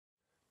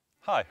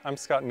Hi, I'm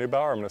Scott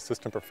Neubauer. I'm an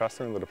assistant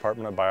professor in the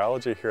Department of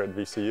Biology here at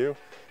VCU,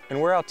 and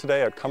we're out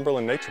today at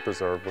Cumberland Nature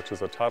Preserve, which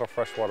is a tidal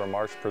freshwater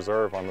marsh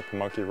preserve on the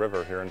Pamunkey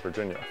River here in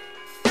Virginia.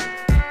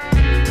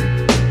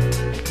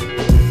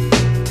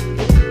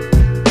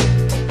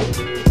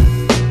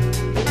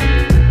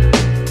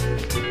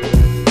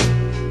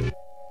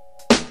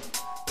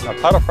 Now,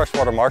 tidal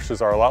freshwater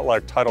marshes are a lot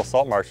like tidal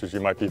salt marshes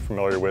you might be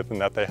familiar with in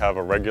that they have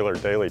a regular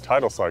daily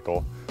tidal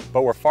cycle,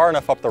 but we're far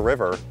enough up the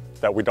river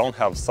that we don't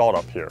have salt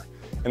up here.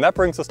 And that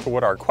brings us to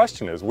what our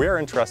question is. We are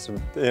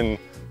interested in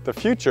the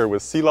future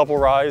with sea level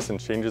rise and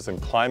changes in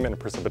climate and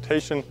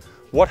precipitation.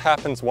 What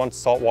happens once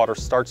salt water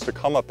starts to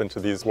come up into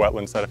these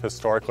wetlands that have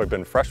historically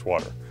been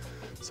freshwater?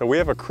 So we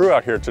have a crew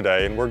out here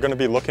today, and we're going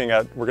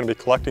to be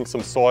collecting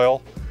some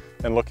soil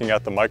and looking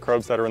at the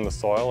microbes that are in the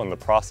soil and the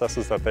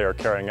processes that they are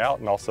carrying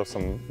out, and also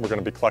we're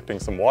going to be collecting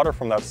some water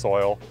from that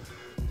soil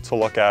to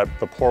look at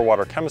the pore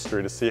water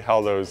chemistry to see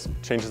how those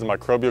changes in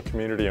microbial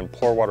community and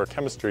pore water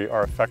chemistry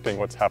are affecting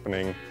what's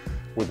happening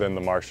within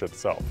the marsh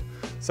itself.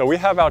 So we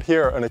have out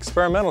here an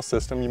experimental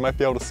system. You might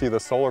be able to see the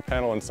solar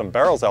panel and some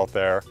barrels out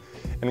there.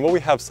 And what we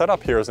have set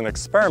up here is an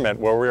experiment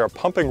where we are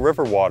pumping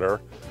river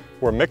water.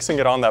 We're mixing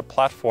it on that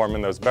platform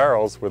in those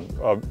barrels with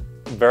a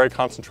very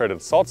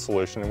concentrated salt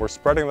solution, and we're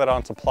spreading that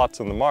onto plots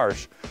in the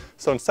marsh.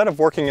 So instead of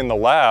working in the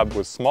lab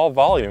with small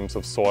volumes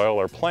of soil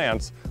or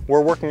plants,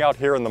 we're working out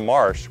here in the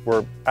marsh.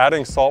 We're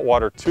adding salt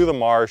water to the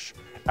marsh,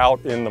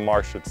 out in the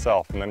marsh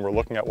itself, and then we're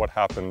looking at what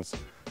happens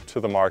to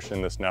the marsh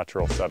in this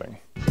natural setting.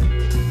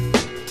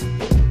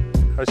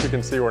 As you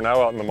can see, we're now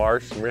out in the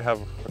marsh, and we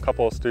have a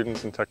couple of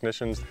students and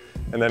technicians,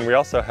 and then we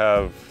also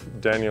have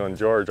Daniel and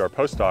George, our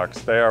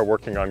postdocs. They are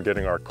working on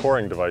getting our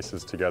coring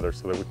devices together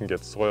so that we can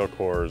get soil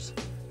cores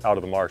out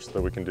of the marsh so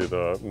that we can do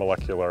the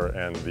molecular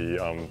and the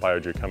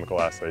biogeochemical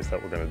assays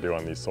that we're going to do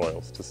on these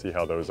soils to see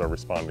how those are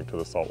responding to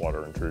the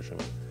saltwater intrusion.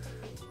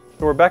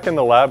 So we're back in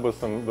the lab with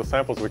the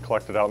samples we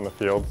collected out in the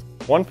fields.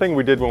 One thing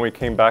we did when we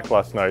came back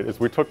last night is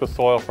we took the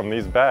soil from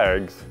these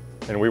bags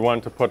and we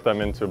wanted to put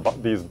them into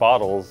these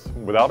bottles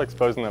without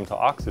exposing them to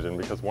oxygen,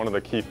 because one of the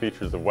key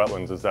features of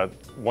wetlands is that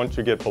once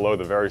you get below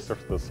the very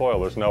surface of the soil,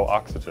 there's no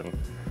oxygen.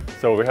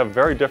 So we have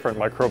very different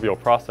microbial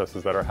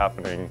processes that are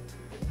happening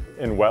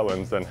in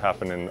wetlands than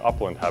happen in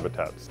upland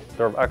habitats.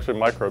 There are actually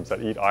microbes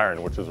that eat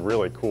iron, which is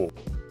really cool.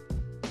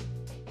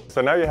 So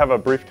now you have a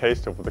brief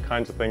taste of the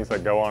kinds of things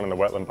that go on in the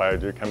wetland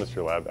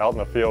biogeochemistry lab. Out in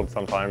the field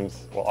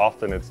sometimes, well,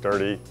 often it's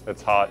dirty,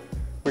 it's hot.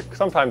 We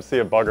sometimes see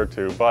a bug or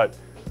two, but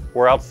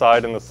we're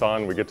outside in the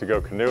sun, we get to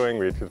go canoeing,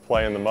 we get to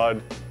play in the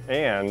mud,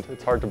 and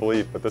it's hard to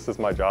believe, but this is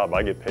my job.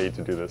 I get paid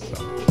to do this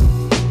stuff.